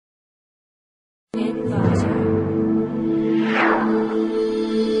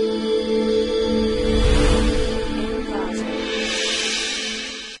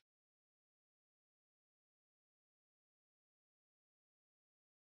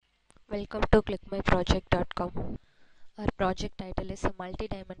Welcome to ClickMyProject.com. Our project title is a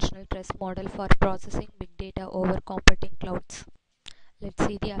multidimensional trust model for processing big data over computing clouds. Let's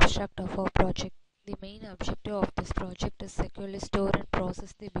see the abstract of our project. The main objective of this project is securely store and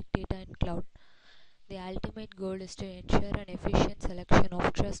process the big data in cloud. The ultimate goal is to ensure an efficient selection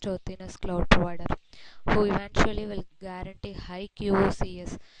of trustworthiness cloud provider who eventually will guarantee high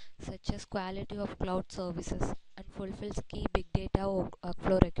QoCS such as quality of cloud services and fulfills key big data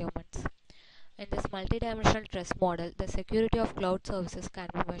workflow requirements. In this multidimensional trust model, the security of cloud services can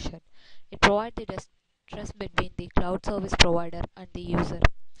be measured. It provides the trust between the cloud service provider and the user.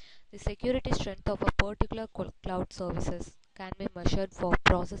 The security strength of a particular cloud services can be measured for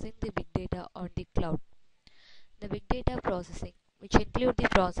processing the big data on the cloud. The big data processing, which include the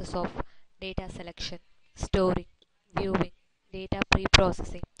process of data selection, storing, viewing, data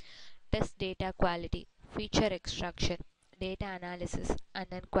pre-processing, test data quality, feature extraction, data analysis, and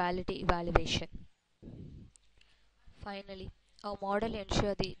then quality evaluation. Finally, our model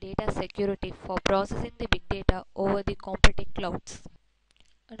ensures the data security for processing the big data over the competing clouds.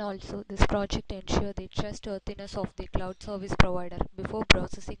 And also, this project ensures the trustworthiness of the cloud service provider before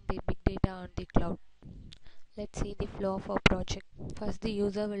processing the big data on the cloud. Let's see the flow of our project. First, the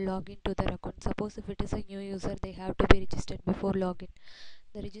user will log into their account. Suppose if it is a new user, they have to be registered before login.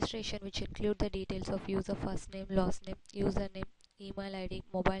 The registration, which include the details of user first name, last name, username, email ID,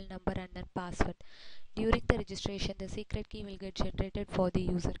 mobile number, and then password. During the registration, the secret key will get generated for the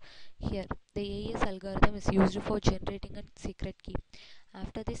user. Here, the AES algorithm is used for generating a secret key.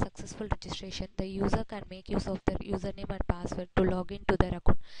 After the successful registration, the user can make use of their username and password to log in to their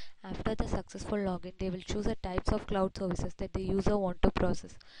account. After the successful login, they will choose the types of cloud services that the user want to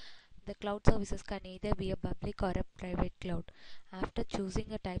process. The cloud services can either be a public or a private cloud. After choosing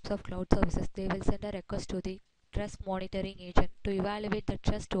the types of cloud services, they will send a request to the trust monitoring agent to evaluate the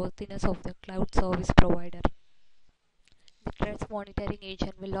trustworthiness of the cloud service provider. The trust monitoring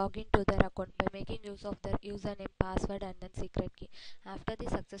agent will log into their account by making use of their username, password, and then secret key. After the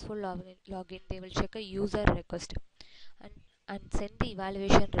successful login, they will check a user request and, and send the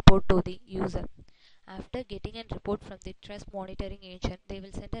evaluation report to the user. After getting a report from the trust monitoring agent, they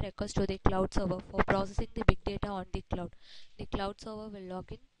will send a request to the cloud server for processing the big data on the cloud. The cloud server will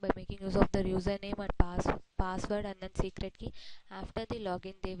log in by making use of their username and password and then secret key. After the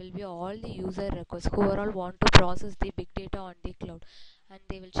login, they will be all the user requests who are all want to process the big data on the cloud, and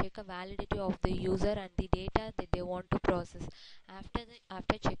they will check a validity of the user and the data that they want to process.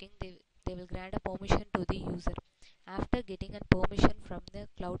 After checking, they will grant a permission to the user. After getting a permission from the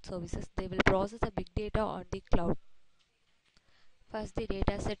cloud services, they will process the big data on the cloud. First, the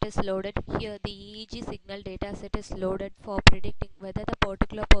dataset is loaded. Here, the EEG signal dataset is loaded for predicting whether the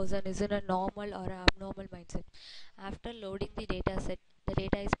particular person is in a normal or abnormal mindset. After loading the dataset, the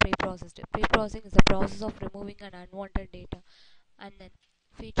data is pre-processed. Pre-processing is the process of removing an unwanted data. And then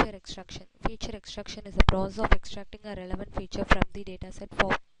feature extraction. Feature extraction is the process of extracting a relevant feature from the dataset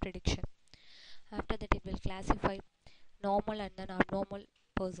for prediction. After that, it will classify normal and then abnormal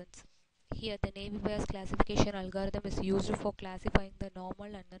persons. Here, the Navy bias classification algorithm is used for classifying the normal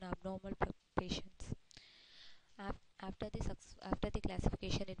and then abnormal patients. After the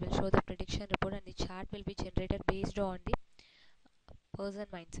classification, it will show the prediction report, and the chart will be generated based on the person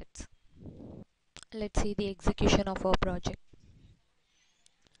mindsets. Let's see the execution of our project.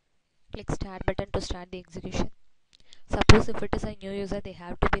 Click Start button to start the execution. Suppose if it is a new user, they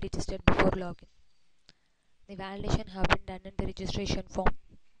have to be registered before login. The validation have been done in the registration form.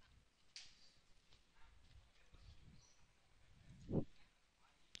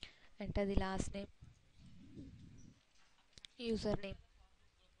 Enter the last name, username.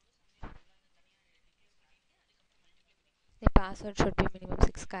 The password should be minimum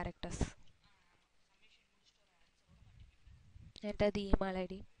 6 characters. Enter the email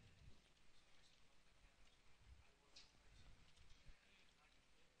ID.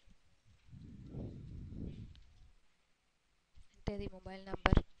 Enter the mobile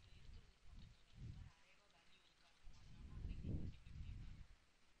number.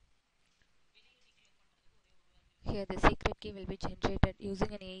 Here the secret key will be generated using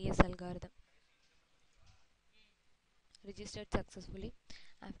an AES algorithm. Registered successfully.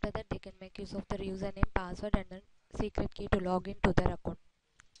 After that, they can make use of their username, password, and then secret key to log into their account.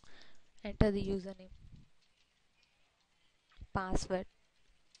 Enter the username, password,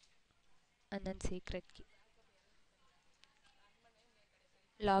 and then secret key.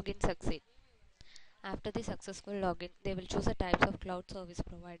 Login succeed. After the successful login, they will choose the types of cloud service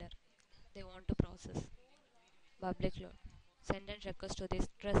provider they want to process. Public cloud. send a request to this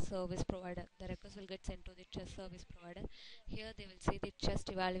trust service provider. The request will get sent to the trust service provider. Here they will see the trust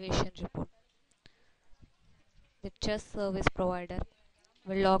evaluation report. The trust service provider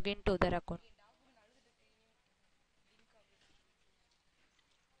will log into their account.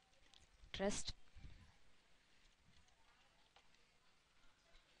 Trust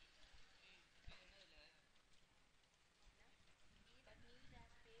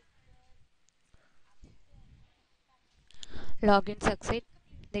login succeed.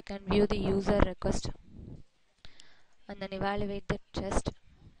 They can view the user request and then evaluate the trust.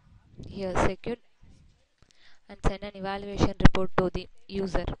 Here secure and send an evaluation report to the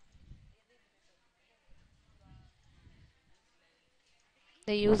user.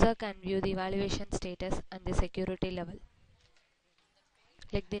 The user can view the evaluation status and the security level.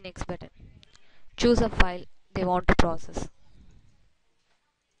 Click the next button. Choose a file they want to process.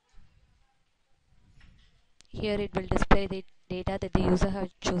 Here it will display the data that the user has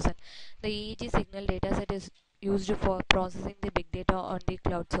chosen. The EEG signal dataset is used for processing the big data on the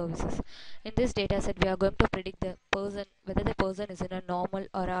cloud services. In this dataset, we are going to predict the person whether the person is in a normal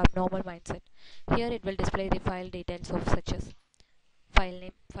or abnormal mindset. Here it will display the file details of such as file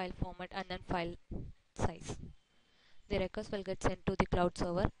name, file format, and then file size. The request will get sent to the cloud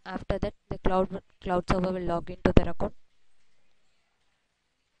server. After that, the cloud server will log into their account.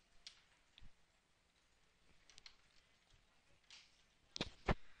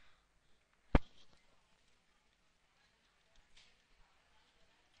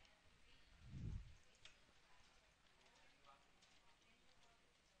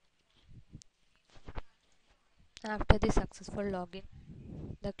 After the successful login,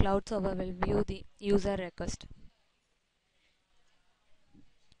 the cloud server will view the user request.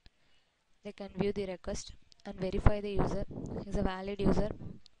 They can view the request and verify the user is a valid user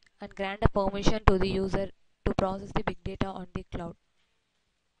and grant a permission to the user to process the big data on the cloud.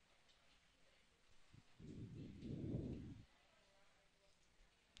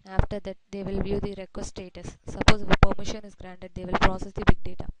 After that, they will view the request status. Suppose if a permission is granted, they will process the big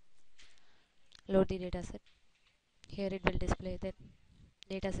data. Load the dataset. Here it will display the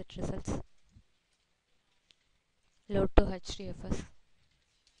dataset results. Load to HDFS.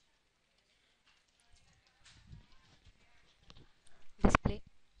 Display.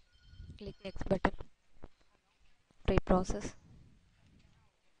 Click next button. Pre-process.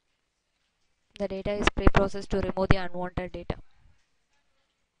 The data is pre-processed to remove the unwanted data.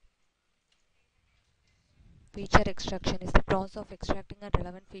 Feature extraction is the process of extracting a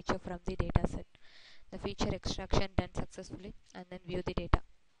relevant feature from the dataset. The feature extraction done successfully and then view the data.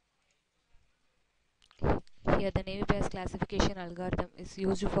 Here the navy bias classification algorithm is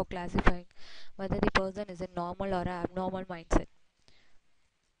used for classifying whether the person is in normal or abnormal mindset.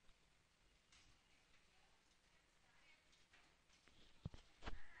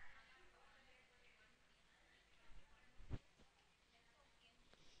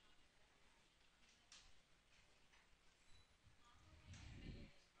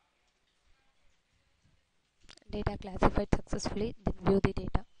 Data classified successfully, then view the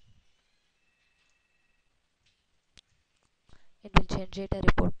data. It will generate a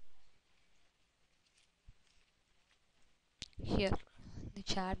report. Here the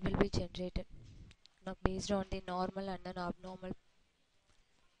chart will be generated now based on the normal and an abnormal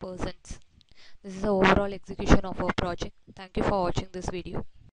persons. This is the overall execution of our project. Thank you for watching this video.